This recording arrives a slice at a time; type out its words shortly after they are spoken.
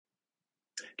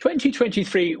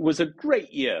2023 was a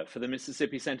great year for the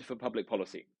Mississippi Center for Public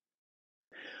Policy.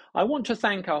 I want to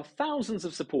thank our thousands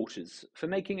of supporters for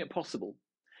making it possible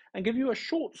and give you a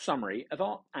short summary of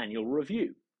our annual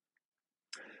review.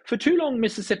 For too long,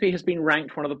 Mississippi has been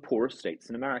ranked one of the poorest states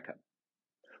in America.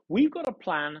 We've got a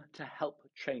plan to help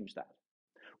change that.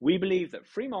 We believe that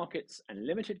free markets and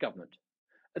limited government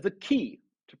are the key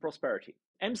to prosperity.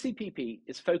 MCPP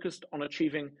is focused on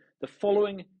achieving the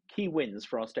following key wins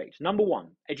for our state. Number one,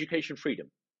 education freedom.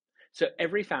 So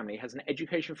every family has an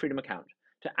education freedom account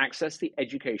to access the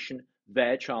education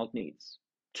their child needs.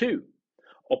 Two,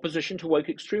 opposition to woke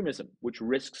extremism, which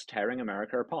risks tearing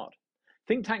America apart.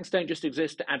 Think tanks don't just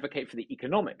exist to advocate for the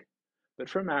economic, but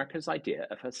for America's idea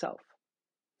of herself.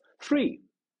 Three,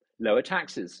 lower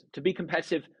taxes. To be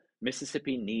competitive,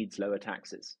 Mississippi needs lower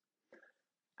taxes.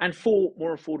 And four,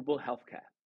 more affordable healthcare.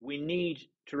 We need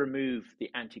to remove the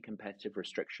anti-competitive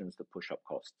restrictions that push up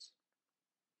costs.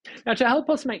 Now, to help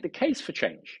us make the case for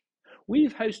change,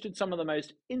 we've hosted some of the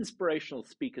most inspirational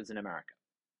speakers in America.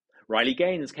 Riley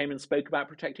Gaines came and spoke about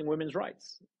protecting women's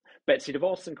rights. Betsy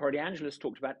DeVos and Corey DeAngelis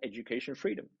talked about education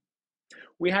freedom.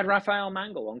 We had Raphael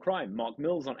Mangle on crime, Mark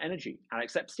Mills on energy,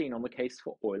 Alex Epstein on the case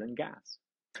for oil and gas.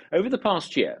 Over the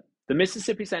past year, the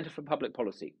Mississippi Center for Public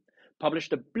Policy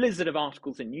published a blizzard of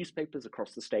articles in newspapers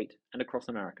across the state and across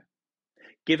America,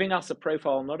 giving us a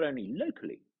profile not only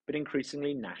locally, but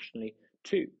increasingly nationally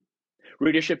too.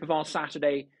 Readership of our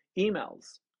Saturday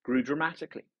emails grew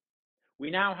dramatically. We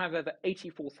now have over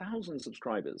 84,000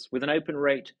 subscribers with an open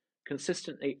rate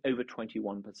consistently over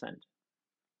 21%.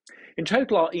 In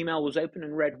total, our email was opened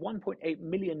and read 1.8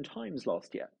 million times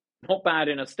last year. Not bad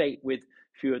in a state with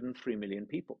fewer than 3 million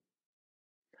people.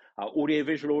 Our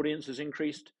audiovisual audience has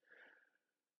increased.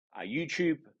 Our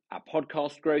YouTube, our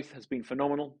podcast growth has been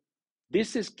phenomenal.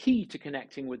 This is key to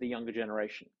connecting with the younger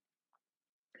generation.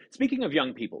 Speaking of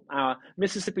young people, our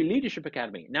Mississippi Leadership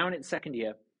Academy, now in its second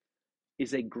year,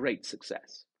 is a great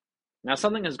success. Now,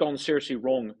 something has gone seriously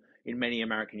wrong in many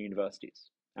American universities.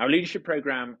 Our leadership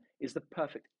program is the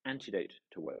perfect antidote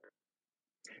to woke.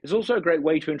 It's also a great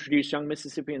way to introduce young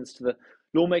Mississippians to the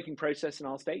lawmaking process in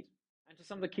our state and to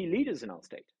some of the key leaders in our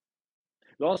state.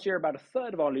 Last year, about a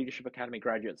third of our Leadership Academy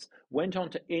graduates went on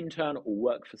to intern or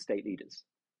work for state leaders.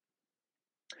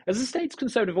 As the state's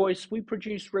conservative voice, we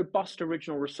produce robust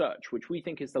original research, which we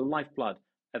think is the lifeblood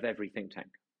of every think tank.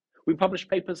 We publish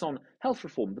papers on health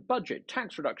reform, the budget,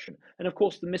 tax reduction, and of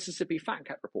course the Mississippi Fat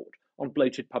Cat report on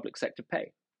bloated public sector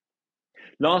pay.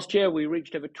 Last year, we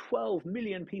reached over 12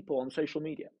 million people on social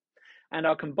media, and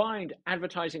our combined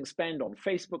advertising spend on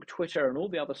Facebook, Twitter, and all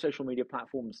the other social media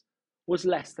platforms was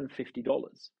less than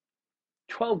 $50.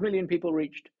 12 million people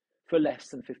reached for less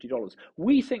than $50.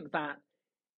 We think that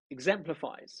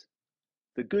exemplifies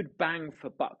the good bang for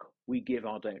buck we give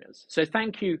our donors. So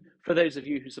thank you for those of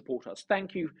you who support us.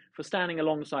 Thank you for standing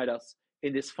alongside us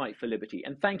in this fight for liberty.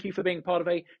 And thank you for being part of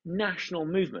a national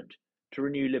movement to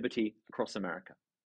renew liberty across America.